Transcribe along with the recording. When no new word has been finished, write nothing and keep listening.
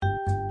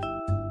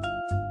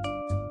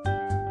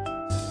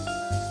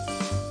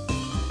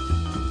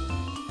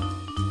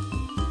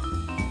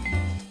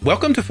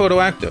Welcome to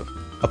Photoactive,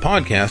 a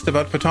podcast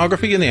about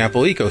photography in the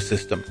Apple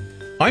ecosystem.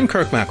 I'm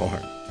Kirk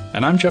McElhearn.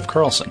 And I'm Jeff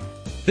Carlson.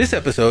 This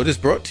episode is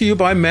brought to you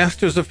by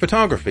Masters of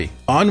Photography,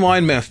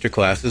 online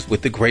masterclasses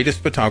with the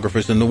greatest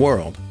photographers in the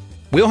world.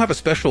 We'll have a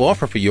special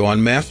offer for you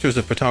on Masters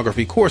of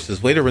Photography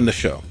courses later in the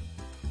show.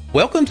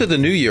 Welcome to the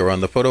new year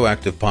on the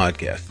Photoactive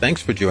podcast.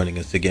 Thanks for joining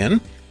us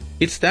again.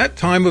 It's that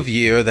time of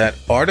year, that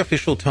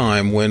artificial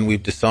time when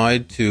we've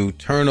decided to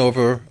turn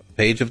over a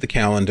page of the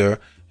calendar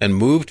and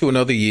move to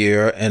another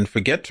year and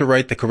forget to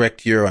write the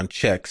correct year on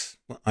checks.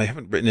 I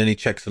haven't written any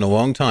checks in a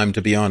long time,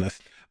 to be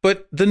honest.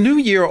 But the new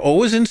year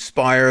always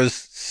inspires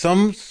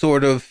some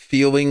sort of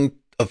feeling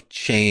of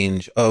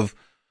change, of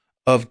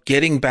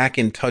getting back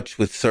in touch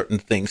with certain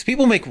things.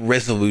 People make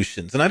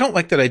resolutions, and I don't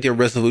like that idea of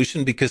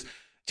resolution because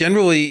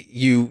generally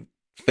you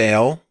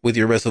fail with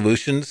your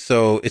resolutions,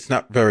 so it's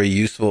not very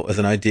useful as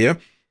an idea.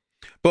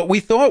 But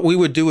we thought we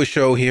would do a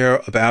show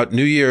here about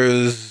New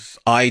Year's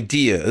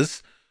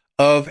ideas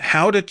of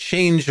how to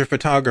change your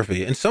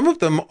photography. And some of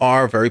them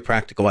are very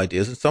practical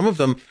ideas, and some of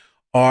them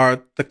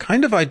are the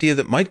kind of idea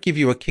that might give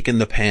you a kick in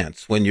the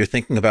pants when you're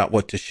thinking about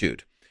what to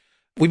shoot.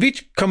 We've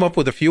each come up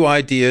with a few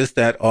ideas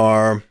that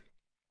are,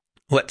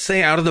 let's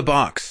say, out of the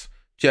box.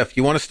 Jeff,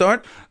 you want to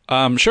start?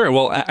 Sure.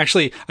 Well,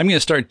 actually, I'm going to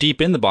start deep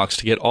in the box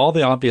to get all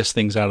the obvious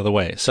things out of the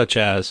way, such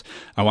as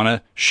I want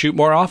to shoot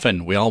more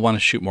often. We all want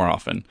to shoot more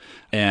often.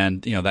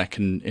 And, that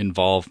can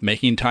involve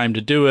making time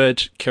to do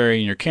it,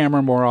 carrying your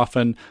camera more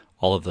often,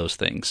 all of those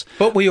things.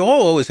 But we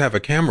all always have a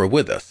camera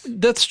with us.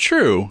 That's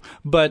true.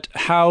 But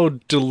how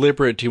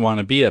deliberate do you want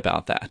to be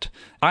about that?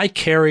 I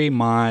carry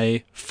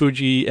my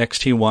Fuji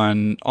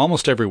X-T1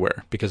 almost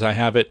everywhere because I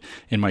have it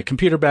in my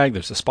computer bag.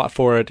 There's a spot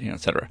for it,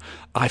 etc.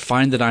 I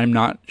find that I'm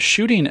not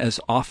shooting as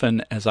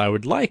often as I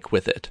would like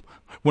with it.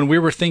 When we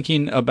were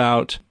thinking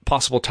about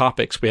possible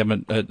topics, we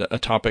have a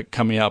topic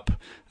coming up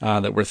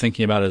that we're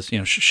thinking about as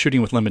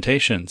shooting with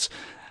limitations.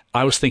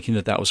 I was thinking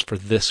that was for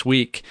this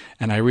week,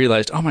 and I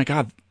realized, oh my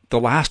God, the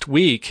last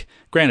week,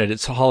 granted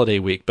it's a holiday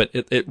week, but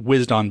it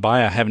whizzed on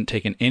by. I haven't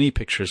taken any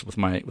pictures with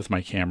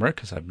my camera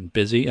because I've been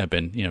busy. I've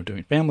been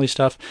doing family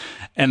stuff,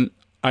 and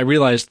I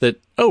realized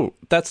that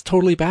that's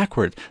totally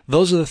backward.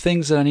 Those are the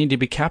things that I need to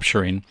be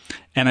capturing,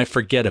 and I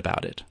forget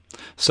about it.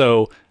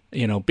 So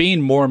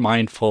being more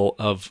mindful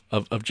of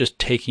just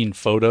taking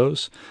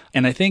photos,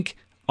 and I think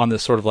on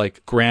this sort of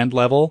like grand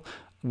level,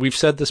 we've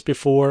said this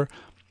before.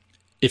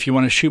 If you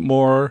want to shoot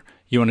more,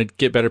 you want to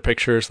get better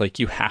pictures, like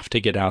you have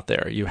to get out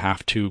there. You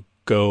have to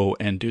go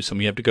and do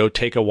something. You have to go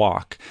take a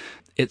walk.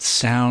 It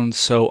sounds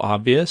so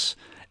obvious,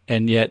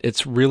 and yet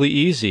it's really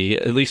easy,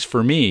 at least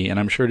for me, and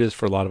I'm sure it is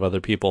for a lot of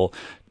other people,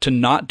 to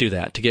not do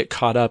that, to get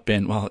caught up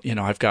in,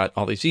 I've got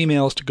all these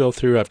emails to go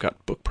through. I've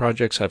got book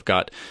projects. I've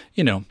got,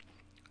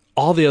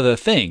 all the other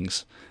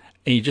things,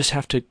 and you just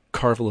have to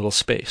carve a little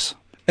space.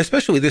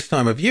 Especially this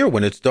time of year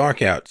when it's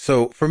dark out.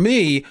 So for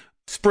me,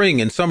 spring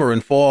and summer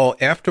and fall,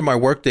 after my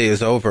workday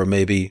is over,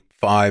 maybe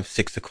 5,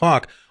 6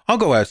 o'clock, I'll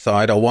go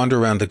outside. I'll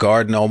wander around the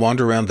garden. I'll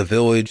wander around the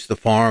village, the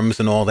farms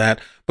and all that.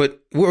 But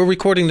we're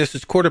recording this.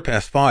 It's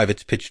 5:15.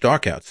 It's pitch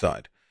dark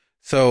outside.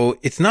 So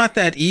it's not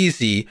that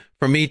easy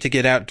for me to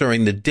get out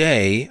during the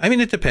day. I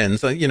mean, it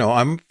depends.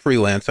 I'm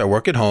freelance. I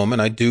work at home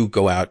and I do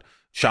go out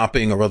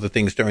shopping or other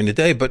things during the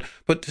day. But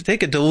to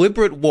take a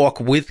deliberate walk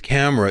with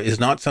camera is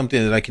not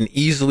something that I can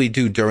easily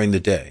do during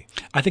the day.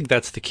 I think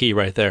that's the key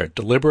right there.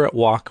 Deliberate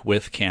walk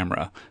with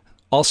camera.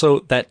 Also,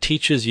 that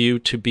teaches you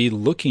to be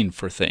looking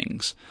for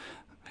things.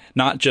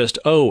 Not just,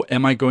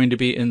 am I going to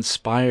be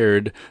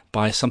inspired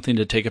by something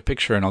to take a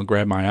picture and I'll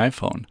grab my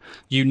iPhone?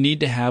 You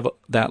need to have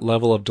that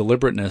level of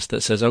deliberateness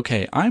that says,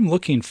 okay, I'm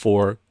looking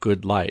for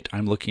good light.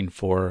 I'm looking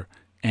for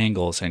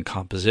angles and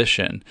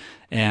composition.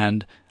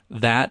 And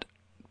that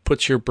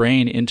puts your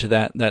brain into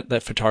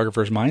that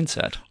photographer's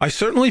mindset. I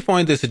certainly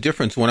find there's a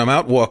difference when I'm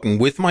out walking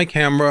with my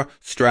camera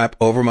strap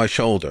over my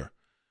shoulder.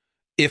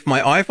 If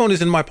my iPhone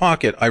is in my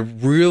pocket, I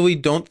really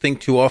don't think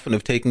too often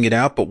of taking it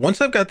out. But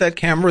once I've got that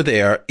camera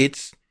there,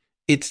 it's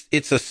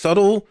a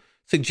subtle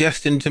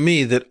suggestion to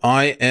me that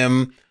I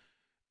am,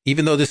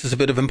 even though this is a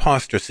bit of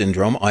imposter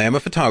syndrome, I am a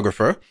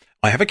photographer.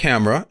 I have a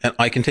camera and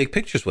I can take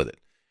pictures with it.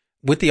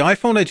 With the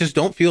iPhone, I just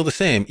don't feel the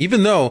same,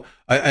 even though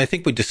I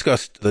think we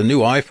discussed the new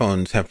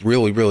iPhones have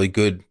really, really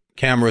good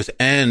cameras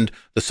and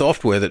the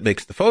software that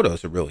makes the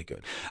photos are really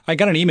good. I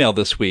got an email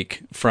this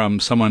week from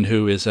someone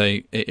who is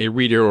a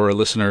reader or a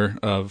listener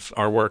of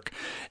our work,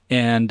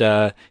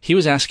 and he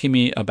was asking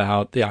me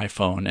about the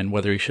iPhone and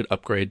whether he should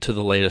upgrade to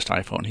the latest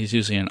iPhone. He's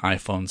using an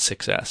iPhone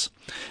 6S.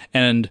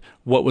 And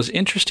what was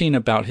interesting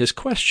about his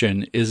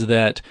question is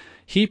that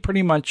he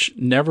pretty much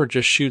never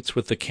just shoots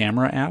with the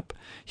camera app.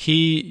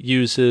 He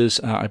uses,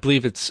 I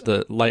believe it's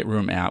the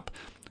Lightroom app,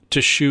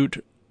 to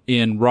shoot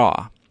in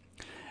RAW.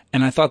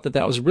 And I thought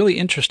that was really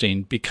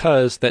interesting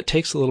because that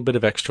takes a little bit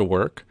of extra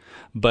work,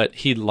 but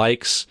he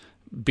likes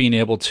being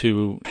able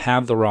to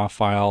have the raw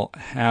file,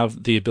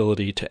 have the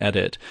ability to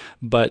edit.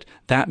 But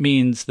that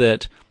means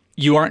that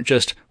you aren't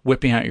just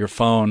whipping out your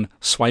phone,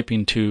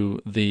 swiping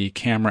to the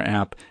camera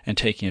app and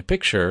taking a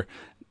picture.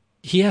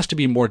 he has to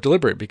be more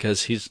deliberate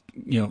because he's,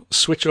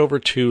 switch over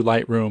to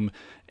Lightroom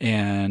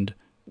and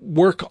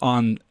work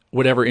on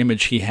whatever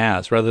image he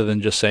has rather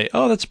than just say,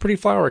 oh, that's a pretty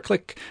flower,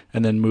 click,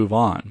 and then move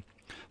on.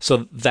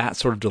 So that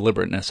sort of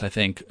deliberateness, I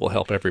think, will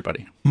help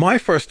everybody. My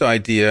first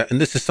idea, and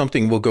this is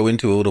something we'll go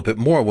into a little bit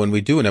more when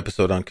we do an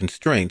episode on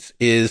constraints,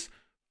 is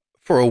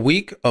for a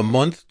week, a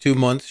month, 2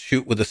 months,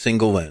 shoot with a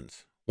single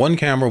lens. One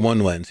camera, one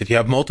lens. If you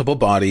have multiple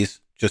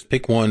bodies, just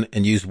pick one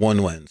and use one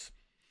lens.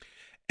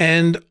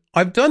 And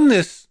I've done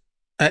this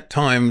at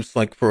times,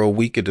 like for a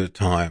week at a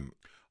time.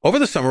 Over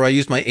the summer, I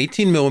used my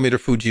 18 millimeter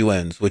Fuji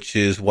lens, which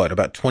is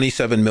about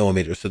 27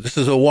 millimeters. So this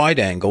is a wide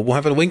angle. We'll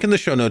have a link in the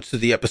show notes to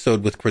the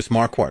episode with Chris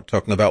Marquardt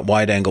talking about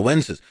wide angle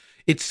lenses.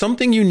 It's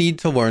something you need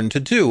to learn to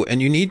do,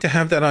 and you need to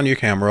have that on your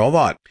camera a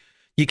lot.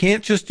 You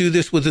can't just do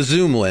this with a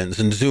zoom lens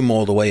and zoom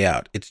all the way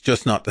out. It's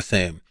just not the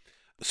same.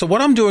 So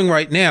what I'm doing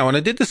right now, and I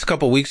did this a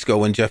couple of weeks ago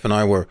when Jeff and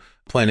I were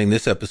planning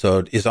this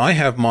episode, is I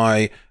have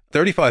my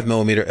 35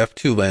 millimeter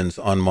f2 lens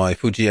on my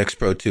Fuji X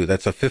Pro 2.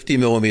 That's a 50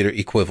 millimeter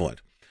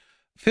equivalent.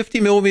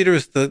 50 millimeter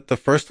is the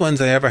first lens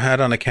I ever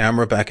had on a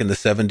camera back in the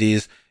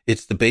 70s.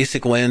 It's the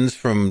basic lens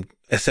from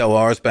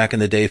SLRs back in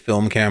the day,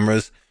 film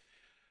cameras.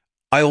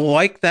 I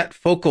like that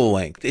focal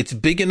length. It's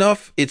big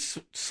enough. It's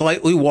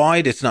slightly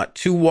wide. It's not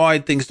too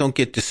wide. Things don't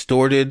get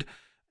distorted.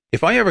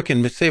 If I ever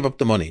can save up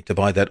the money to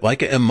buy that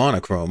Leica M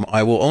monochrome,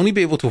 I will only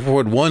be able to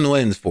afford one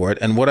lens for it,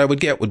 and what I would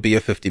get would be a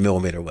 50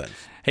 millimeter lens.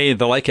 Hey,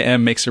 the Leica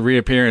M makes a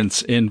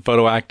reappearance in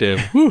PhotoActive.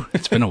 Whew,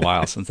 it's been a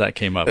while since that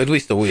came up. At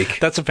least a week.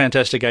 That's a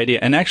fantastic idea.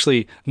 And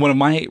actually, one of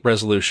my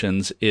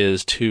resolutions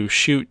is to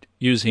shoot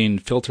using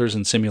filters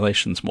and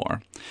simulations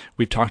more.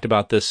 We've talked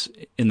about this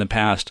in the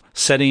past,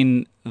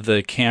 setting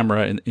the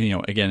camera,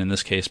 again, in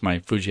this case, my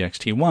Fuji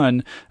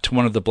X-T1, to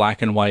one of the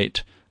black and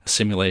white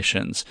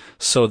simulations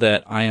so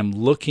that I am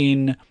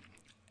looking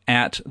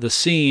at the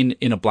scene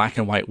in a black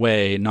and white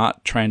way,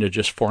 not trying to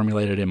just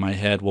formulate it in my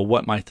head. Well,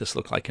 what might this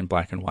look like in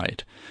black and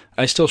white?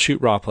 I still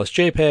shoot RAW plus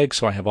JPEG,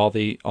 so I have all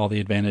the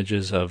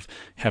advantages of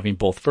having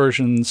both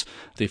versions,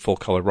 the full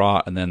color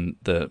RAW and then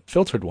the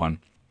filtered one.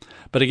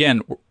 But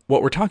again,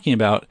 what we're talking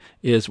about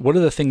is what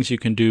are the things you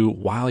can do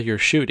while you're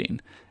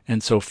shooting.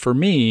 And so for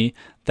me,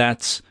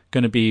 that's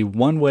going to be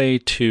one way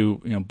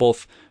to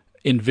both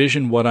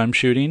envision what I'm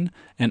shooting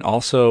and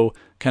also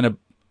kind of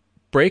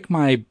break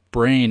my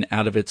brain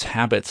out of its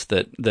habits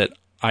that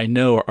I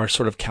know are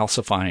sort of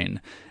calcifying.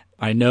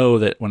 I know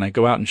that when I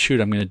go out and shoot,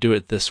 I'm going to do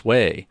it this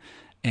way.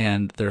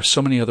 And there are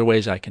so many other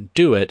ways I can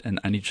do it, and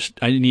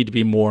I need to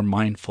be more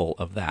mindful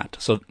of that.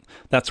 So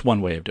that's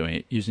one way of doing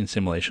it, using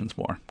simulations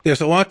more.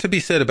 There's a lot to be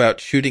said about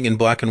shooting in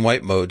black and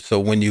white mode. So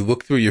when you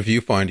look through your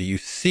viewfinder, you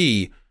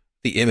see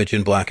the image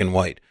in black and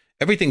white.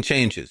 Everything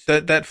changes.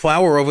 That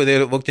flower over there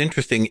that looked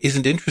interesting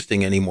isn't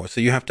interesting anymore.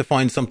 So you have to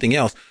find something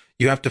else.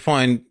 You have to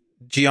find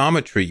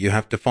geometry. You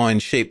have to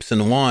find shapes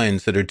and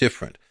lines that are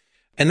different.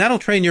 And that'll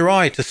train your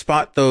eye to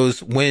spot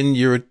those when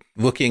you're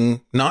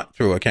looking not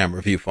through a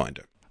camera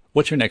viewfinder.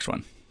 What's your next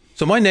one?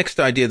 So my next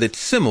idea that's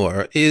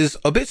similar is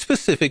a bit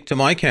specific to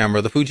my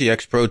camera, the Fuji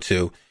X Pro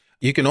 2.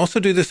 You can also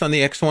do this on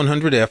the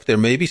X100F. There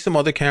may be some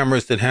other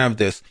cameras that have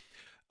this.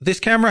 This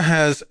camera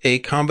has a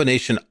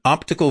combination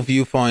optical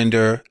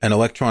viewfinder and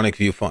electronic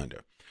viewfinder.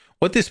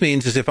 What this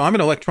means is if I'm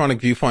in electronic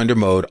viewfinder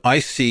mode, I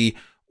see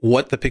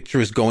what the picture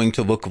is going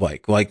to look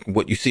like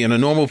what you see on a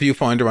normal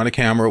viewfinder on a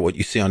camera, what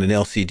you see on an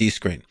LCD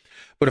screen.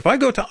 But if I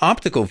go to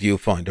optical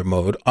viewfinder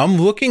mode, I'm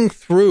looking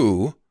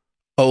through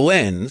a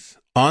lens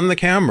on the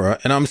camera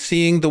and I'm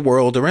seeing the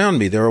world around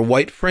me. There are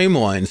white frame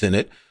lines in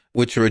it,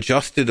 which are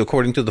adjusted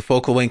according to the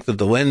focal length of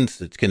the lens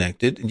that's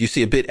connected. And you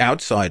see a bit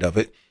outside of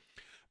it,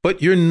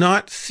 but you're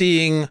not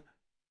seeing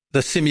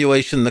the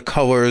simulation, the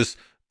colors,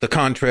 the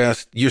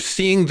contrast. You're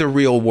seeing the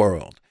real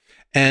world.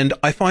 And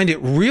I find it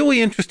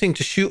really interesting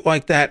to shoot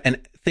like that and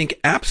think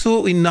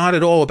absolutely not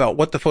at all about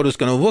what the photo is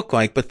going to look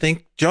like, but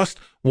think just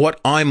what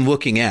I'm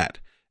looking at.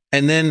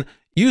 And then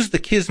use the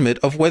kismet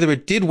of whether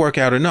it did work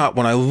out or not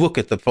when I look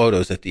at the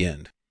photos at the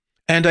end.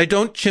 And I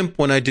don't chimp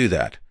when I do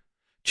that.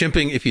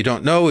 Chimping, if you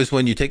don't know, is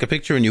when you take a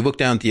picture and you look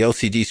down at the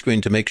LCD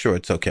screen to make sure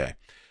it's okay.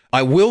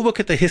 I will look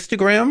at the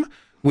histogram,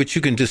 which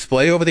you can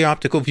display over the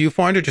optical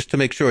viewfinder just to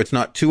make sure it's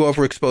not too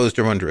overexposed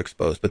or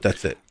underexposed, but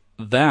that's it.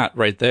 That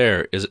right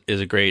there is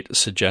a great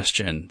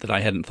suggestion that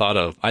I hadn't thought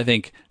of. I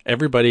think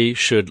everybody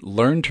should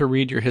learn to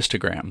read your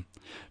histogram,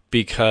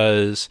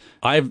 because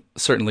I've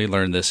certainly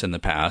learned this in the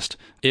past.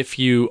 If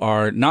you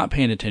are not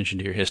paying attention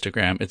to your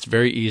histogram, it's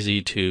very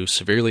easy to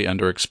severely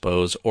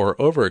underexpose or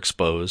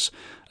overexpose,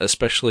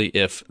 especially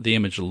if the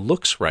image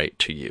looks right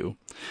to you.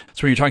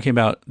 So when you're talking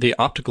about the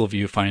optical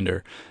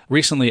viewfinder,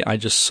 recently I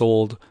just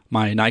sold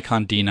my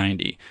Nikon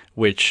D90,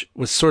 which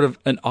was sort of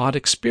an odd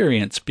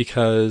experience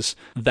because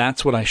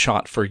that's what I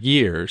shot for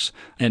years,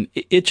 and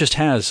it just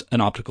has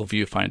an optical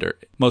viewfinder.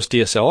 Most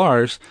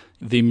DSLRs,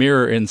 the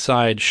mirror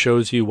inside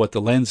shows you what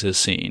the lens is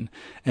seeing.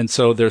 And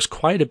so there's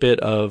quite a bit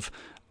of,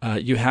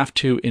 you have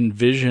to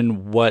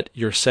envision what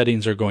your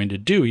settings are going to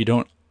do. You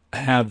don't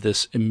have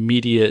this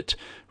immediate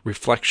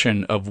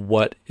reflection of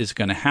what is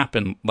going to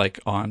happen like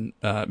on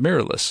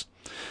mirrorless.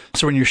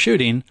 So when you're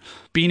shooting,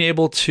 being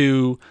able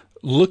to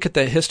look at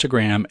that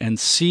histogram and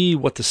see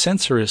what the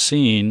sensor is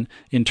seeing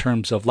in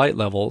terms of light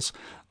levels,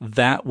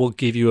 that will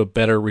give you a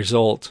better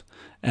result,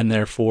 and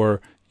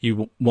therefore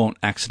you won't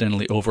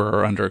accidentally over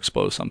or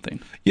underexpose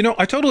something. You know,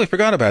 I totally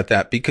forgot about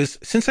that, because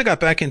since I got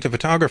back into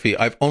photography,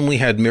 I've only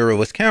had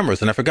mirrorless cameras,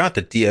 and I forgot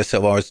that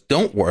DSLRs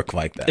don't work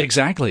like that.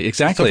 Exactly.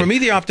 So for me,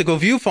 the optical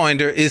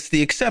viewfinder is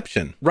the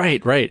exception.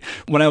 Right.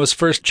 When I was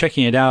first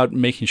checking it out,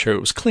 making sure it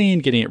was clean,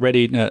 getting it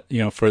ready,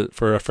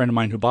 for a friend of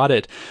mine who bought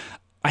it,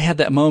 I had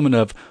that moment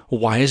of,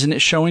 why isn't it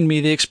showing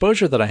me the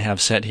exposure that I have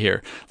set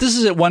here? This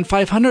is at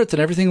 1/500th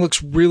and everything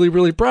looks really,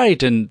 really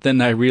bright. And then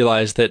I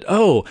realized that,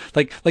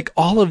 like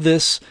all of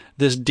this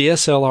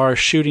DSLR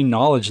shooting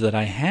knowledge that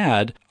I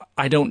had,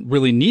 I don't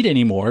really need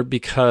anymore,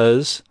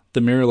 because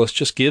the mirrorless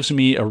just gives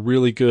me a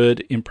really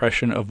good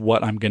impression of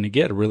what I'm going to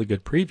get, a really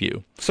good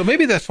preview. So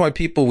maybe that's why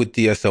people with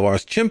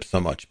DSLRs chimp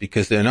so much,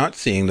 because they're not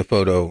seeing the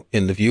photo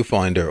in the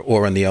viewfinder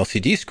or on the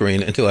LCD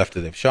screen until after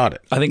they've shot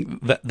it. I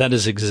think that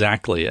is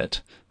exactly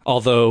it.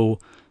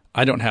 Although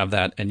I don't have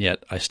that, and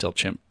yet I still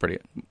chimp pretty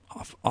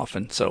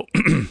often. So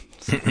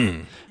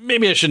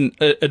maybe I shouldn't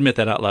admit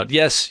that out loud.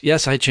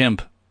 Yes, I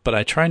chimp, but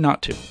I try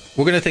not to.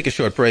 We're going to take a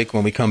short break.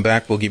 When we come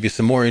back, we'll give you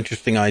some more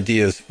interesting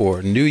ideas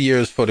for New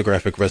Year's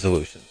photographic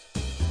resolutions.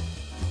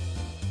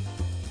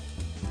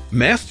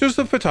 Masters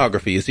of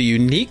Photography is a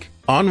unique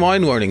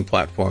online learning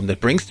platform that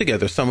brings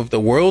together some of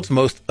the world's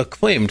most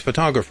acclaimed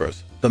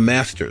photographers, the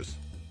Masters.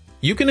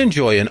 You can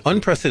enjoy an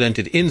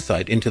unprecedented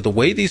insight into the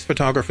way these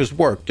photographers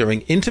work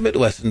during intimate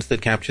lessons that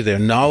capture their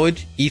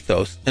knowledge,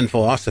 ethos, and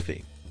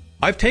philosophy.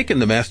 I've taken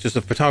the Masters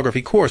of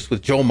Photography course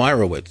with Joel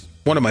Meyerowitz,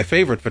 one of my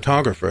favorite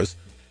photographers,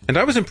 and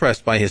I was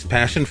impressed by his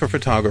passion for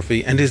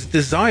photography and his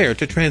desire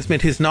to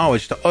transmit his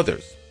knowledge to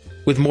others.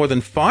 With more than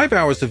 5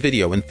 hours of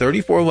video and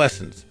 34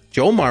 lessons,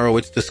 Joel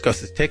Meyerowitz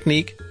discusses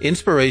technique,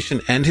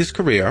 inspiration, and his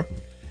career,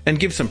 and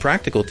gives some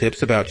practical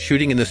tips about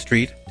shooting in the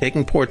street,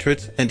 taking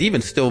portraits, and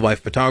even still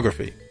life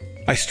photography.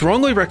 I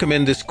strongly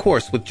recommend this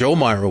course with Joel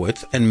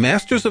Meyerowitz, and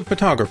Masters of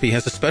Photography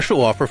has a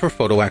special offer for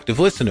PhotoActive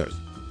listeners.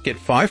 Get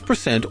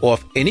 5%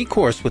 off any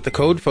course with the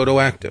code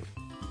PhotoActive.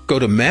 Go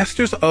to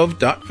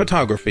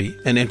mastersof.photography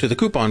and enter the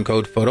coupon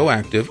code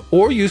PhotoActive,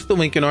 or use the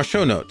link in our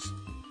show notes.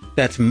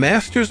 That's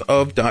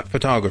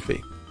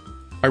mastersof.photography.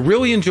 I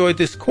really enjoyed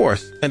this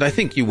course, and I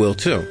think you will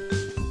too.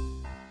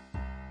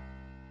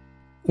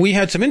 We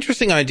had some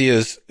interesting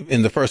ideas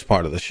in the first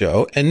part of the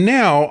show, and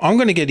now I'm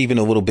going to get even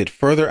a little bit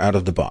further out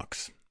of the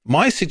box.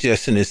 My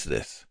suggestion is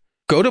this: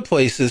 go to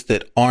places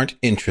that aren't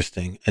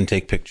interesting and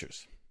take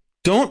pictures.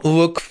 Don't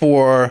look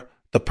for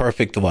the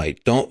perfect light.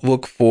 Don't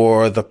look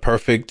for the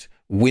perfect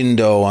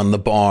window on the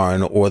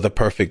barn or the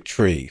perfect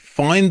tree.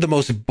 Find the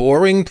most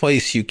boring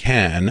place you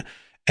can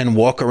and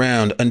walk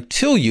around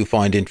until you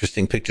find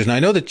interesting pictures. And I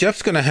know that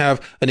Jeff's going to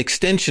have an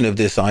extension of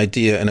this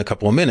idea in a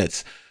couple of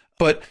minutes,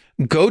 but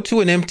go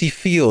to an empty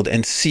field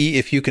and see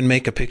if you can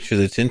make a picture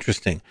that's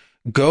interesting.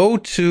 Go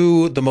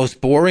to the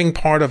most boring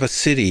part of a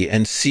city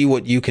and see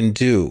what you can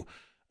do.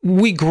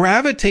 We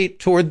gravitate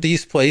toward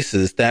these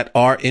places that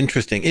are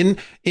interesting.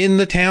 In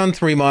the town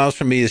 3 miles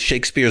from me is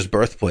Shakespeare's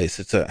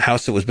birthplace. It's a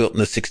house that was built in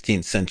the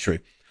 16th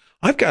century.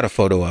 I've got a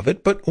photo of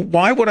it, but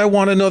why would I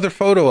want another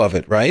photo of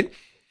it, right?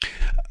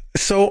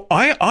 So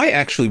I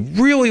actually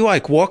really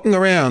like walking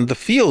around the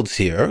fields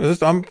here.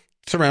 I'm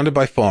surrounded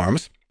by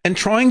farms, and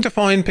trying to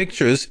find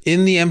pictures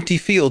in the empty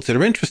fields that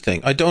are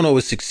interesting. I don't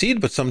always succeed,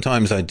 but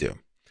sometimes I do.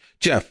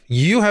 Jeff,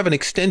 you have an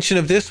extension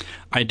of this?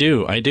 I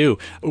do,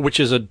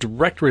 which is a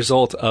direct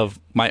result of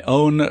my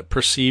own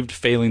perceived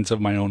failings of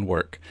my own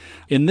work.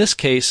 In this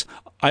case,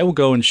 I will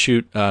go and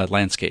shoot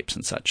landscapes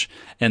and such.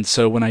 And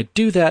so when I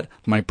do that,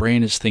 my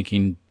brain is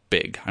thinking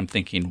big. I'm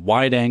thinking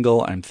wide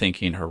angle, I'm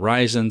thinking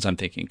horizons, I'm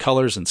thinking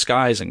colors and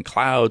skies and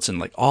clouds and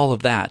like all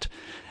of that.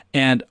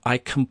 And I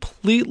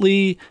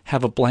completely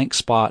have a blank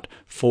spot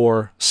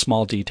for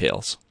small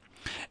details.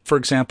 For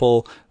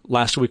example,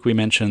 last week we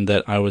mentioned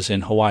that I was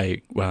in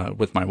Hawaii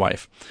with my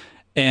wife,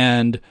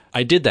 and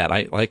I did that.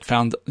 I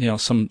found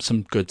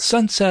some good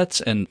sunsets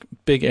and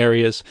big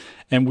areas,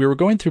 and we were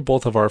going through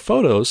both of our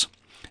photos,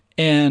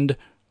 and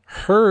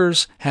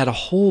hers had a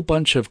whole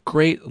bunch of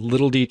great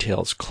little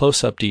details,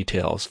 close-up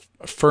details,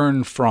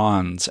 fern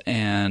fronds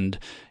and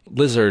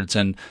lizards,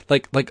 and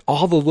like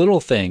all the little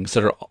things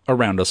that are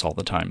around us all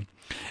the time.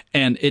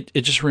 And it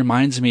just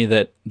reminds me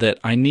that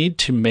I need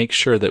to make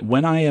sure that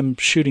when I am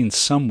shooting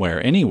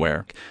somewhere,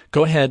 anywhere,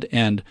 go ahead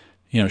and,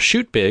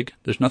 shoot big.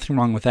 There's nothing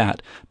wrong with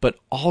that. But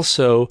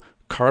also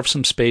carve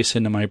some space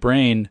into my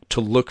brain to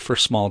look for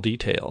small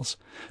details.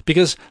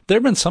 Because there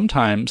have been some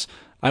times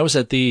I was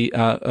at the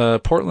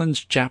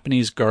Portland's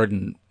Japanese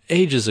Garden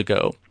ages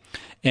ago.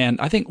 And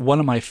I think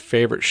one of my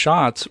favorite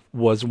shots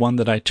was one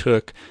that I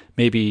took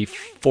maybe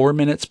 4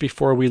 minutes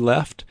before we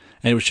left.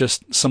 And it was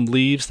just some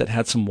leaves that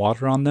had some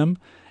water on them.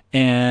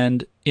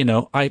 And,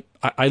 I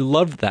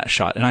loved that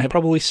shot. And I have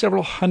probably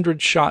several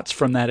hundred shots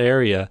from that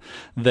area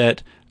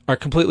that are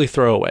completely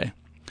throwaway.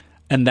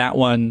 And that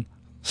one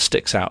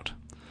sticks out.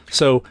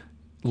 So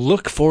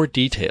look for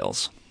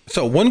details.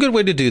 So one good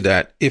way to do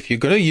that, if you're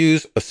going to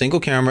use a single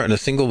camera and a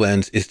single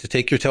lens, is to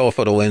take your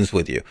telephoto lens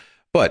with you.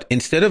 But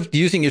instead of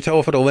using your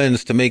telephoto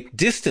lens to make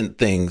distant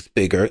things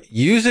bigger,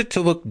 use it to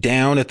look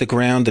down at the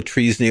ground, the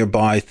trees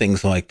nearby,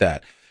 things like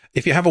that.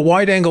 If you have a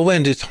wide angle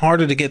lens, it's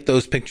harder to get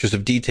those pictures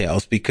of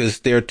details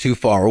because they're too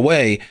far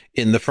away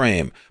in the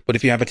frame. But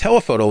if you have a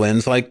telephoto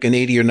lens, like an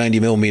 80 or 90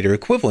 millimeter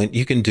equivalent,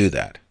 you can do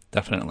that.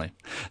 Definitely.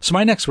 So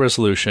my next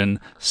resolution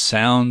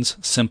sounds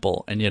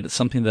simple, and yet it's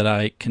something that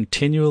I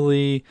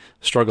continually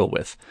struggle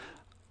with.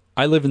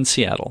 I live in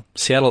Seattle.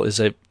 Seattle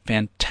is a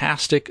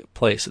fantastic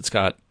place. It's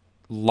got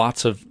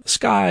lots of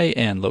sky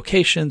and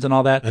locations and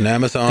all that. And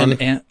Amazon.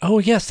 And oh,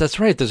 yes, that's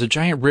right. There's a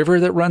giant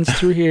river that runs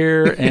through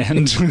here.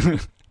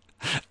 And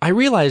I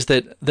realize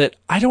that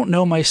I don't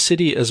know my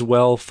city as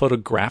well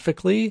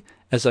photographically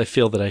as I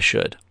feel that I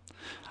should.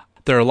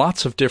 There are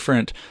lots of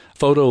different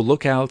photo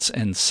lookouts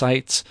and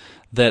sites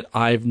that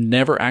I've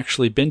never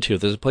actually been to.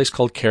 There's a place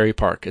called Cary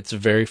Park. It's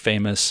very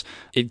famous.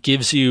 It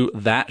gives you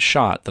that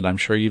shot that I'm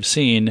sure you've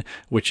seen,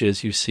 which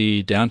is you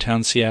see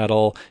downtown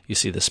Seattle, you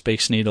see the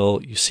Space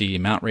Needle, you see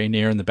Mount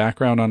Rainier in the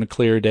background on a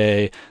clear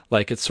day.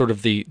 Like it's sort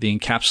of the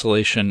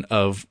encapsulation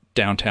of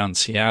downtown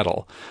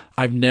Seattle.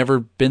 I've never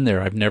been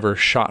there. I've never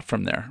shot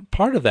from there.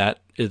 Part of that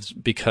is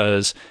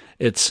because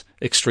it's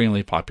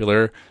extremely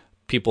popular.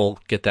 People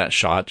get that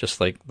shot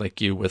just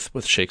like you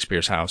with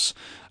Shakespeare's House.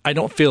 I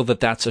don't feel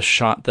that that's a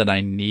shot that I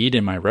need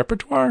in my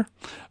repertoire,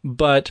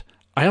 but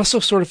I also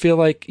sort of feel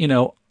like,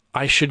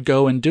 I should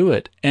go and do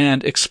it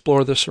and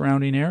explore the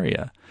surrounding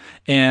area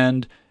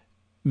and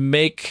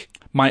make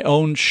my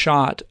own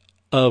shot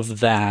of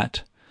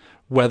that,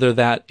 whether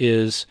that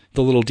is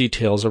the little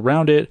details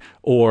around it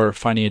or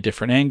finding a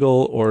different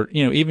angle or,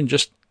 even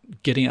just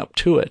getting up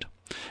to it.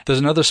 There's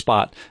another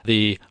spot,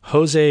 the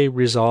Jose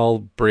Rizal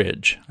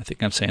Bridge. I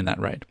think I'm saying that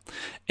right.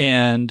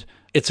 And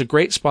it's a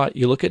great spot.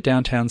 You look at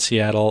downtown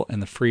Seattle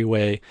and the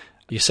freeway,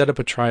 you set up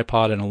a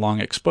tripod and a long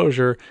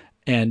exposure,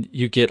 and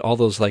you get all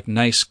those like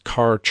nice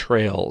car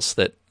trails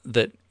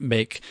that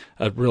make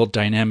a real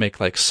dynamic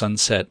like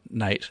sunset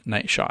night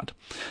shot.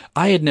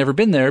 I had never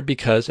been there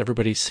because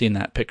everybody's seen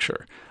that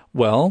picture.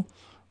 Well,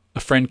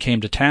 a friend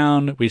came to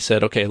town. We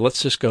said, okay,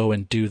 let's just go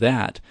and do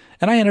that.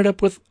 And I ended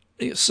up with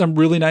some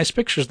really nice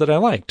pictures that I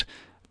liked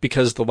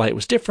because the light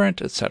was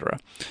different, etc.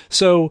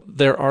 So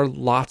there are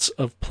lots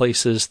of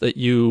places that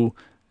you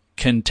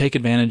can take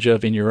advantage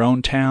of in your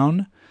own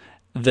town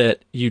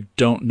that you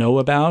don't know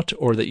about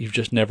or that you've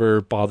just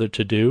never bothered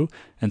to do.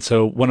 And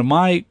so one of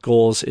my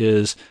goals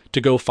is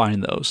to go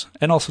find those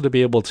and also to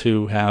be able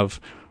to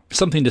have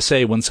something to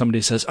say when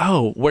somebody says,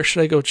 oh, where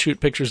should I go shoot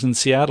pictures in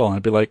Seattle? And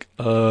I'd be like,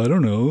 I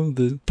don't know,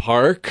 the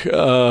park,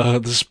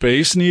 the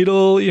Space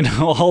Needle,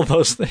 all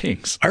those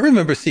things. I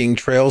remember seeing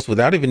trails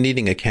without even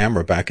needing a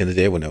camera back in the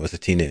day when I was a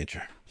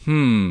teenager.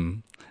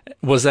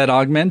 Was that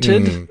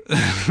augmented?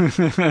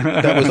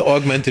 That was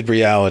augmented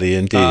reality,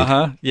 indeed.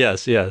 Uh-huh.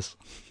 Yes.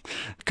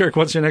 Kirk,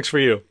 what's your next for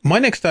you? My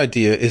next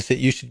idea is that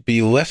you should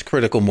be less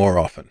critical more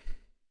often.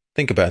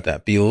 Think about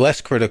that. Be less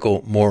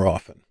critical more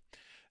often.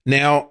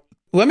 Now,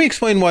 let me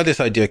explain why this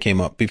idea came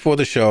up. Before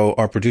the show,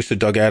 our producer,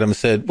 Doug Adams,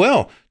 said,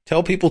 well,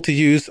 tell people to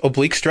use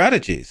oblique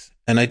strategies.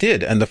 And I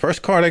did. And the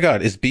first card I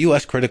got is be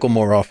less critical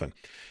more often.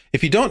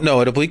 If you don't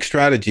know it, Oblique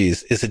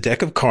Strategies is a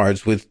deck of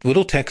cards with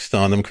little text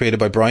on them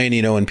created by Brian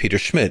Eno and Peter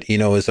Schmidt.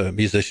 Eno is a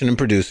musician and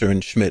producer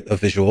and Schmidt a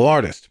visual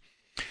artist.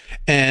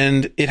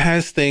 And it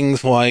has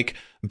things like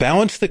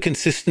balance the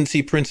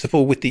consistency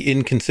principle with the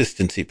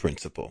inconsistency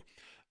principle.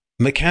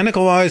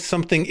 Mechanicalize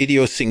something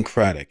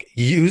idiosyncratic.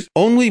 Use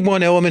only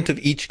one element of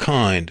each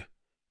kind.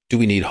 Do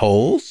we need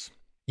holes?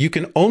 You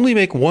can only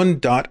make one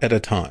dot at a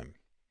time.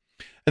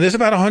 And there's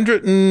about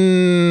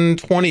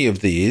 120 of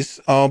these.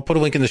 I'll put a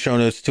link in the show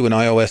notes to an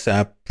iOS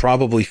app,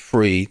 probably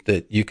free,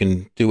 that you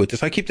can do with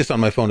this. I keep this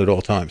on my phone at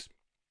all times.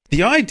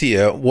 The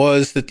idea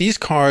was that these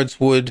cards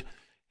would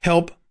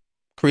help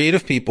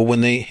creative people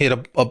when they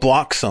hit a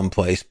block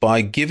someplace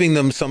by giving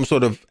them some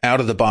sort of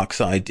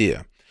out-of-the-box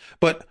idea.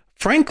 But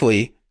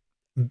frankly,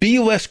 be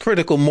less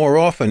critical more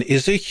often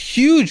is a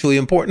hugely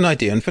important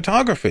idea in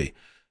photography.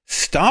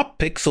 Stop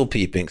pixel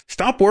peeping.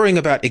 Stop worrying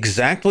about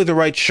exactly the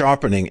right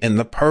sharpening and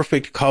the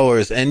perfect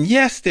colors. And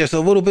yes, there's a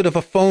little bit of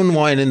a phone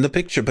line in the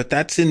picture, but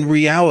that's in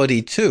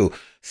reality too.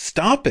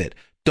 Stop it.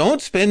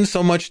 Don't spend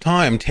so much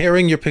time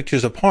tearing your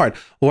pictures apart.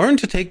 Learn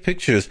to take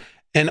pictures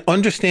and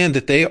understand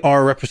that they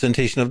are a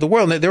representation of the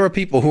world. Now, there are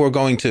people who are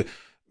going to,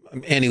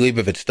 Annie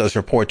Leibovitz does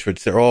her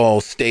portraits. They're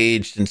all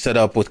staged and set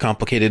up with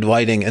complicated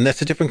lighting, and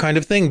that's a different kind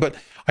of thing. But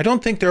I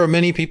don't think there are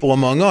many people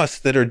among us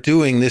that are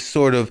doing this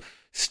sort of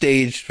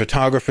staged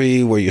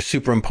photography where you're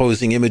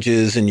superimposing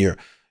images and you're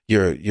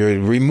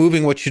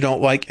removing what you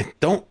don't like.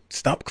 Don't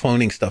stop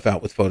cloning stuff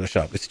out with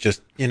Photoshop. It's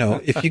just,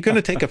 if you're going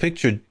to take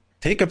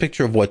a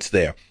picture of what's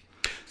there.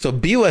 So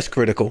be less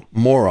critical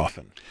more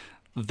often.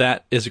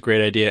 That is a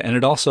great idea. And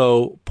it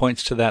also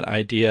points to that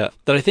idea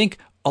that I think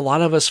a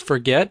lot of us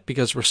forget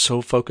because we're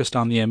so focused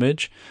on the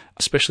image,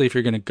 especially if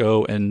you're going to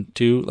go and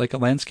do like a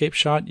landscape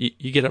shot.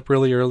 You get up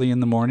really early in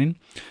the morning.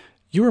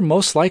 You are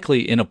most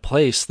likely in a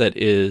place that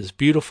is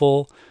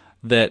beautiful,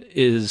 that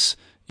is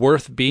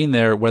worth being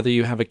there whether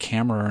you have a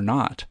camera or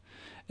not.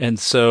 And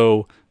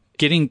so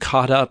getting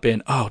caught up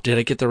in, oh, did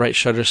I get the right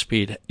shutter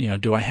speed?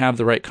 Do I have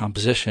the right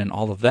composition?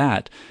 All of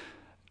that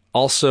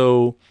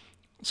also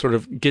sort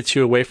of gets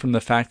you away from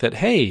the fact that,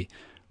 hey,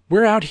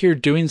 we're out here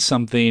doing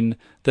something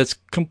that's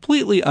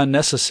completely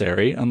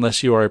unnecessary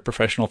unless you are a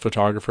professional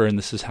photographer and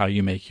this is how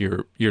you make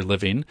your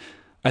living.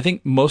 I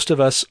think most of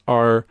us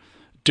are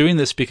doing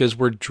this because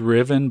we're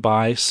driven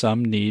by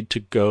some need to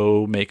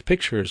go make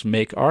pictures,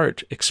 make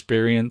art,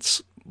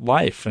 experience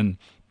life. And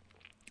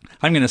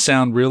I'm going to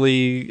sound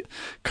really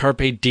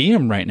carpe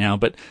diem right now,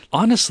 but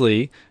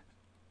honestly,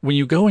 when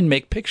you go and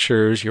make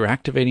pictures, you're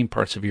activating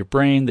parts of your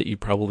brain that you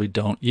probably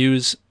don't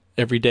use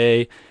every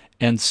day.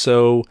 And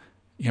so,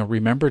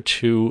 remember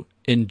to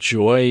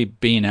enjoy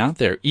being out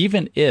there,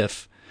 even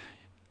if,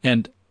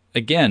 and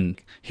again,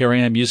 here I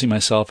am using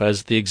myself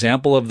as the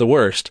example of the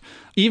worst,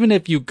 even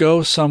if you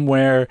go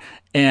somewhere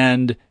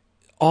and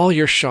all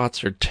your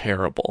shots are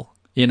terrible,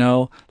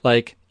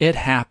 like it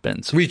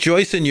happens.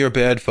 Rejoice in your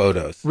bad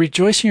photos.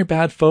 Rejoice in your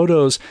bad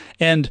photos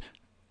and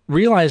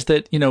realize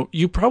that,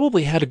 you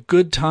probably had a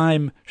good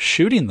time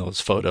shooting those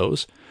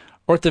photos,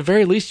 or at the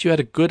very least, you had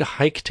a good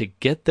hike to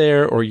get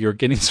there, or you're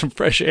getting some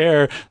fresh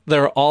air.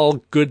 There are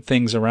all good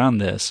things around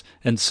this.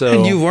 And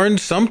you learned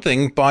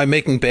something by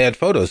making bad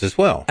photos as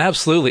well.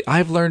 Absolutely.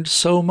 I've learned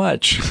so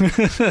much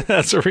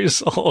as a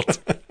result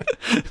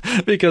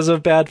because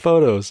of bad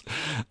photos.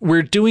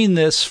 We're doing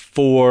this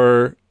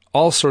for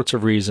all sorts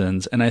of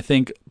reasons. And I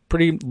think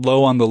pretty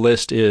low on the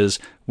list is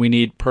we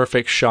need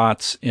perfect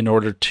shots in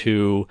order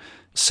to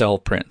sell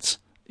prints.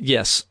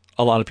 Yes,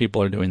 a lot of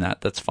people are doing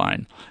that. That's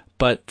fine.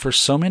 But for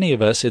so many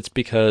of us, it's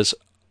because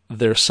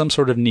there's some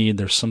sort of need,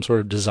 there's some sort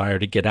of desire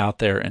to get out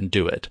there and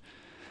do it.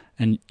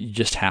 And you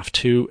just have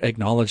to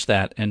acknowledge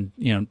that. And,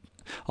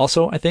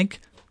 also, I think,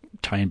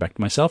 tying back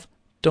to myself,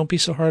 don't be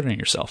so hard on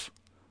yourself,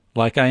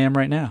 like I am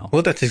right now.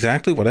 Well, that's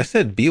exactly what I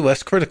said. Be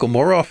less critical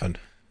more often.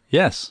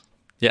 Yes.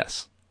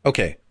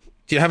 Okay.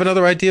 Do you have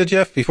another idea,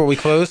 Jeff, before we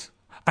close?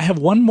 I have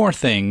one more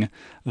thing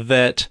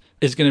that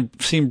is going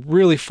to seem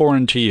really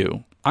foreign to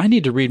you. I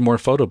need to read more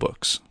photo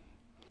books.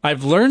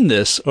 I've learned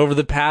this over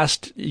the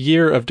past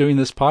year of doing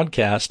this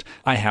podcast.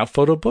 I have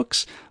photo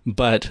books,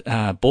 but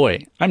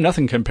boy, I'm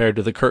nothing compared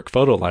to the Kirk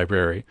Photo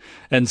Library.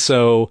 And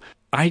so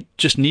I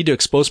just need to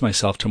expose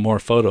myself to more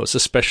photos,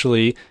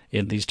 especially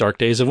in these dark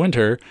days of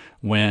winter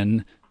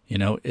when,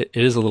 it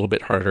is a little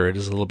bit harder. It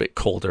is a little bit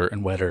colder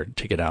and wetter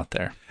to get out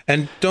there.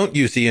 And don't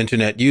use the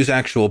internet. Use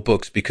actual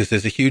books, because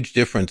there's a huge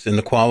difference in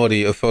the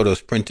quality of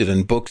photos printed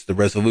in books, the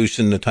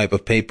resolution, the type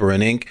of paper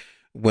and ink.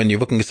 When you're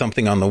looking at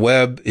something on the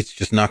web, it's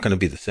just not going to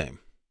be the same.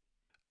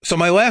 So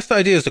my last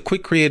idea is a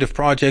quick creative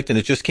project, and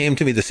it just came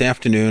to me this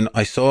afternoon.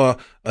 I saw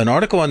an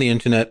article on the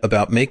internet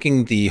about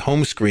making the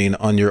home screen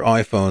on your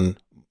iPhone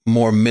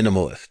more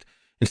minimalist.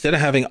 Instead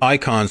of having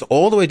icons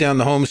all the way down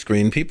the home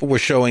screen, people were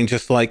showing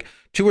just like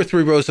 2 or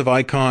 3 rows of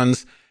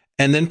icons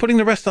and then putting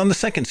the rest on the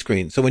second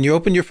screen. So when you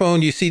open your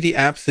phone, you see the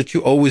apps that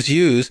you always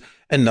use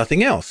and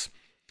nothing else.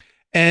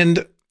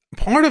 And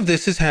part of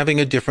this is having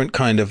a different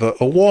kind of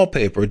a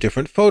wallpaper, a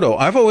different photo.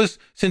 I've always,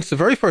 since the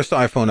very first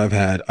iPhone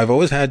I've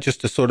always had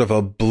just a sort of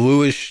a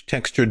bluish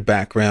textured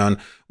background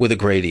with a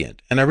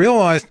gradient. And I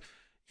realized,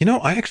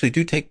 I actually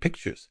do take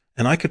pictures,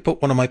 and I could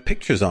put one of my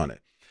pictures on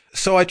it.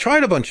 So I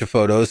tried a bunch of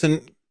photos,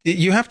 and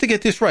you have to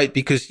get this right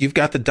because you've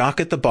got the dock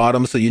at the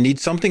bottom. So you need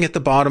something at the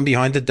bottom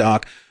behind the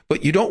dock,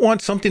 but you don't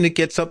want something that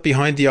gets up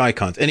behind the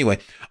icons. Anyway,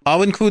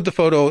 I'll include the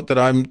photo that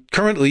I'm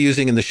currently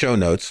using in the show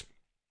notes.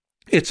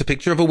 It's a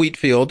picture of a wheat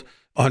field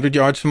 100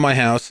 yards from my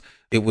house.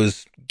 It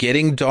was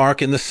getting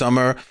dark in the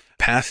summer,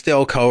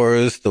 pastel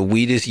colors. The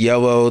wheat is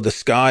yellow. The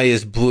sky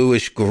is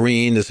bluish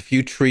green. There's a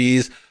few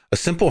trees, a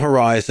simple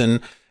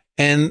horizon.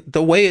 And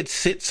the way it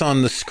sits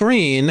on the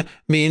screen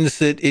means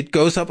that it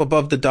goes up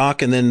above the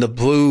dock and then the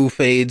blue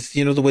fades,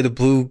 the way the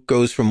blue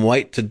goes from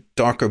white to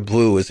darker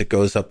blue as it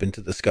goes up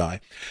into the sky.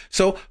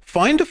 So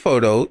find a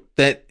photo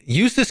that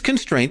use this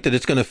constraint that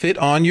it's going to fit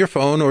on your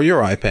phone or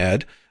your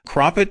iPad,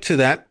 crop it to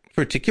that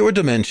particular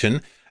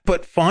dimension,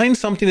 but find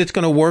something that's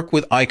going to work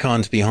with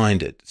icons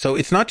behind it. So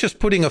it's not just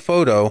putting a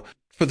photo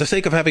for the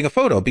sake of having a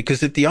photo,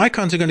 because if the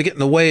icons are going to get in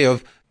the way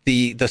of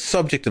the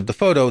subject of the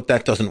photo,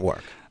 that doesn't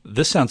work.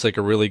 This sounds like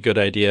a really good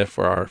idea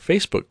for our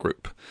Facebook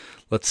group.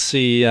 Let's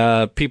see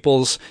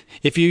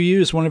if you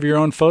use one of your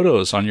own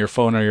photos on your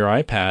phone or your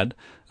iPad,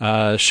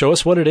 show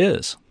us what it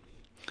is.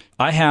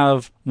 I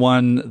have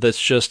one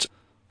that's just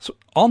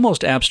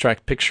almost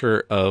abstract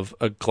picture of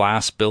a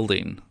glass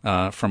building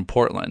from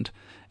Portland.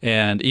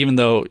 And even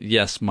though,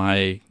 yes,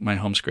 my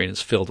home screen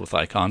is filled with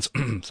icons,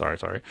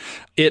 sorry,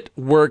 it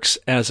works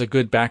as a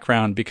good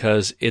background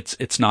because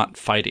it's not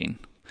fighting.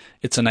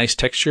 It's a nice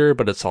texture,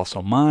 but it's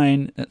also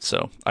mine. And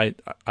so I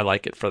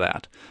like it for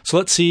that. So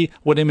let's see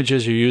what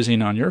images you're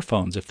using on your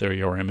phones, if they're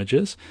your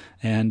images,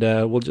 and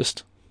we'll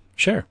just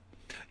share.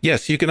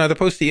 Yes, you can either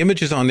post the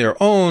images on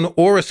their own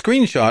or a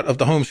screenshot of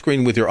the home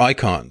screen with your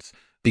icons.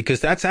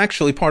 because that's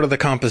actually part of the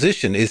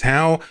composition, is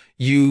how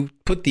you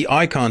put the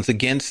icons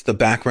against the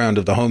background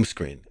of the home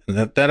screen. And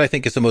that I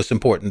think is the most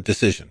important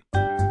decision.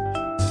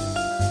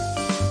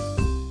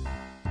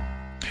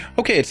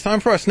 Okay, it's time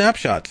for our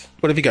snapshots.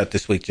 What have you got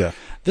this week, Jeff?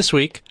 This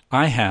week,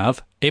 I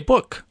have a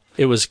book.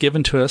 It was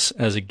given to us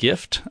as a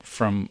gift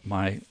from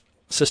my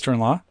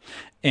sister-in-law,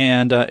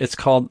 and it's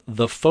called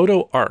The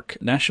Photo Ark,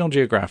 National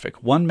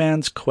Geographic, One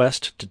Man's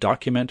Quest to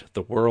Document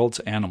the World's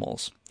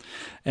Animals.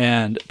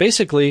 And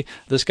basically,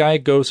 this guy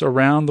goes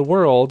around the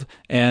world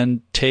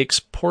and takes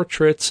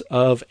portraits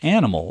of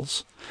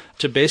animals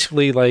to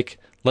basically, like,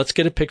 let's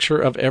get a picture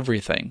of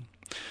everything.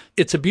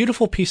 It's a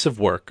beautiful piece of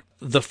work.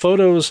 The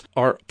photos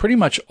are pretty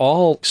much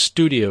all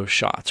studio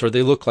shots, or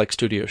they look like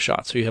studio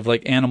shots. So you have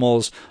like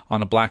animals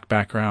on a black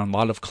background, a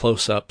lot of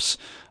close-ups.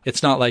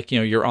 It's not like,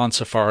 you're on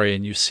safari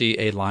and you see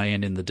a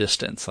lion in the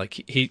distance.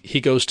 Like he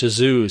goes to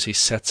zoos, he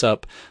sets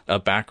up a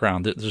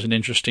background. There's an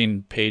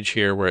interesting page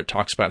here where it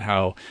talks about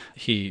how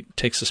he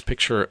takes this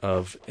picture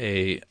of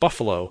a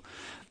buffalo,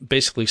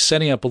 basically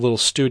setting up a little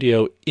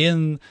studio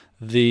in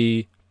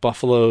the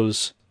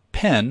buffalo's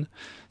pen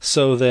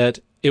so that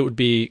it would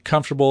be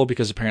comfortable,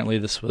 because apparently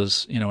this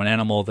was, an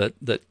animal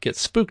that gets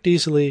spooked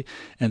easily.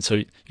 And so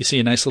you see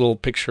a nice little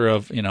picture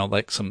of,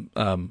 like some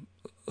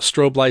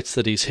strobe lights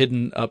that he's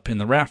hidden up in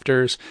the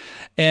rafters.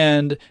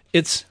 And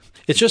it's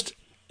just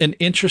an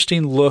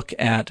interesting look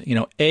at,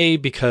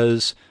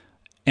 because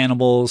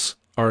animals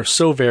are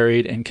so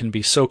varied and can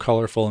be so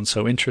colorful and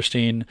so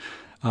interesting.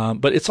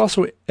 But it's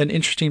also an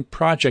interesting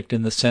project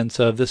in the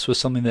sense of this was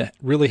something that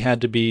really had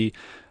to be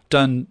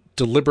done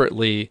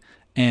deliberately,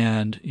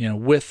 and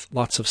with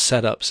lots of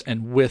setups,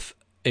 and with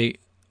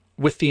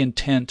the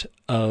intent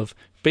of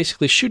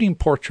basically shooting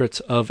portraits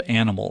of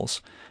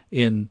animals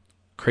in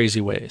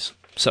crazy ways.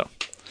 So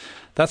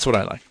that's what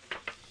I like.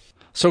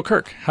 So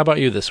Kirk, how about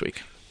you this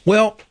week?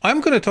 Well, I'm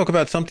going to talk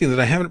about something that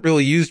I haven't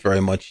really used very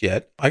much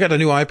yet. I got a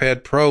new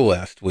iPad Pro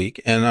last week,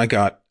 and I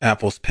got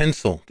Apple's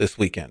Pencil this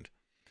weekend.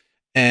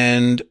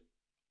 And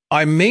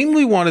I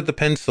mainly wanted the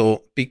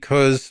Pencil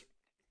because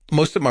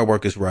most of my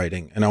work is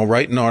writing, and I'll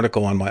write an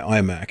article on my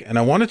iMac. And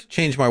I wanted to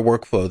change my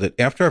workflow that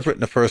after I've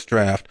written a first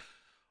draft,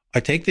 I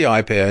take the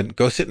iPad,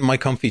 go sit in my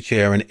comfy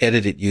chair, and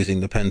edit it using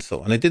the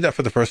Pencil. And I did that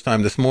for the first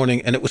time this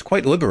morning, and it was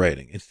quite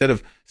liberating. Instead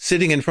of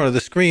sitting in front of the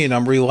screen,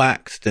 I'm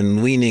relaxed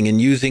and leaning and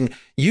using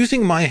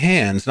my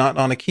hands, not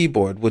on a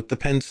keyboard, with the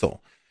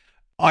Pencil.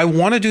 I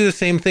want to do the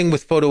same thing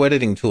with photo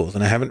editing tools,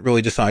 and I haven't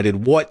really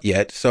decided what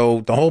yet.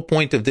 So the whole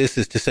point of this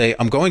is to say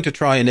I'm going to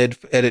try and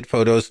edit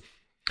photos.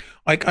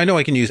 I know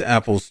I can use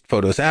Apple's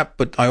Photos app,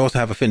 but I also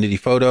have Affinity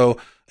Photo,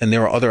 and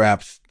there are other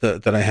apps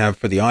that I have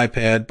for the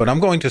iPad. But I'm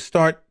going to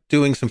start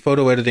doing some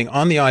photo editing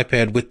on the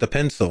iPad with the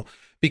Pencil,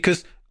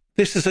 because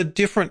this is a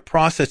different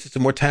process. It's a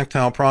more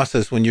tactile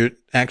process when you're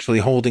actually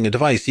holding a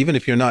device. Even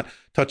if you're not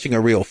touching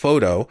a real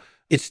photo,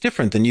 it's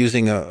different than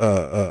using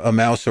a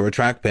mouse or a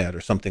trackpad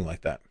or something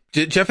like that.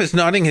 Jeff is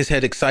nodding his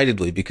head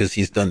excitedly because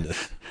he's done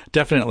this.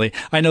 Definitely.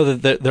 I know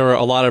that there are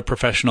a lot of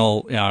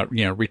professional,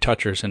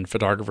 retouchers and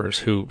photographers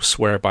who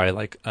swear by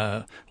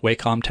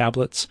Wacom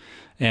tablets.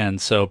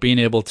 And so being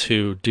able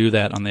to do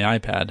that on the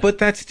iPad. But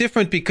that's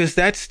different, because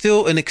that's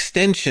still an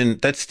extension.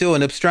 That's still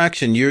an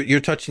abstraction. You're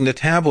touching the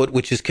tablet,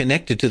 which is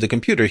connected to the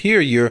computer. Here,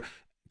 you're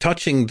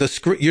touching the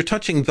screen. You're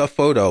touching the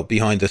photo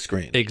behind the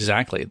screen.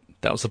 Exactly.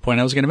 That was the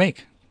point I was going to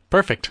make.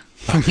 Perfect.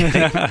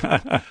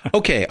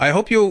 Okay, I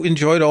hope you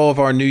enjoyed all of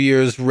our New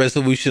Year's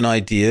resolution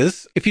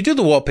ideas. If you did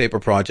the wallpaper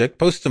project,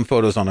 post some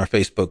photos on our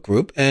Facebook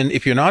group. And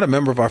if you're not a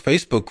member of our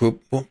Facebook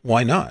group, well,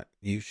 why not?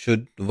 You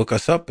should look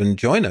us up and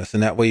join us.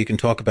 And that way you can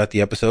talk about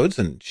the episodes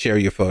and share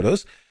your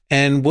photos.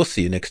 And we'll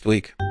see you next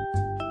week.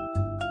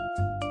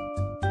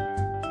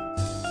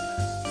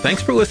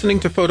 Thanks for listening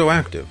to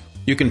Photoactive.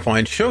 You can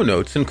find show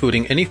notes,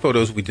 including any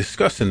photos we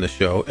discuss in the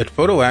show, at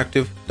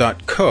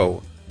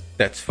photoactive.co.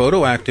 That's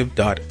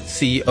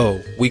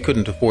photoactive.co. We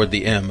couldn't afford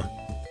the M.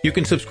 You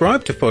can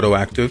subscribe to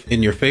Photoactive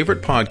in your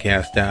favorite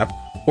podcast app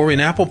or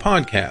in Apple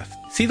Podcasts.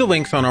 See the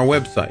links on our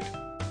website.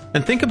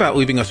 And think about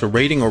leaving us a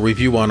rating or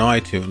review on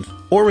iTunes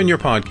or in your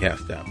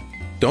podcast app.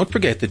 Don't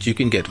forget that you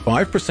can get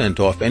 5%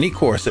 off any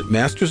course at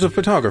Masters of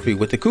Photography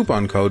with the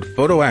coupon code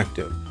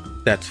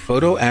PHOTOACTIVE. That's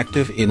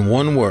PHOTOACTIVE in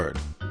one word.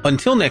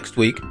 Until next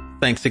week,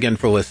 thanks again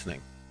for listening.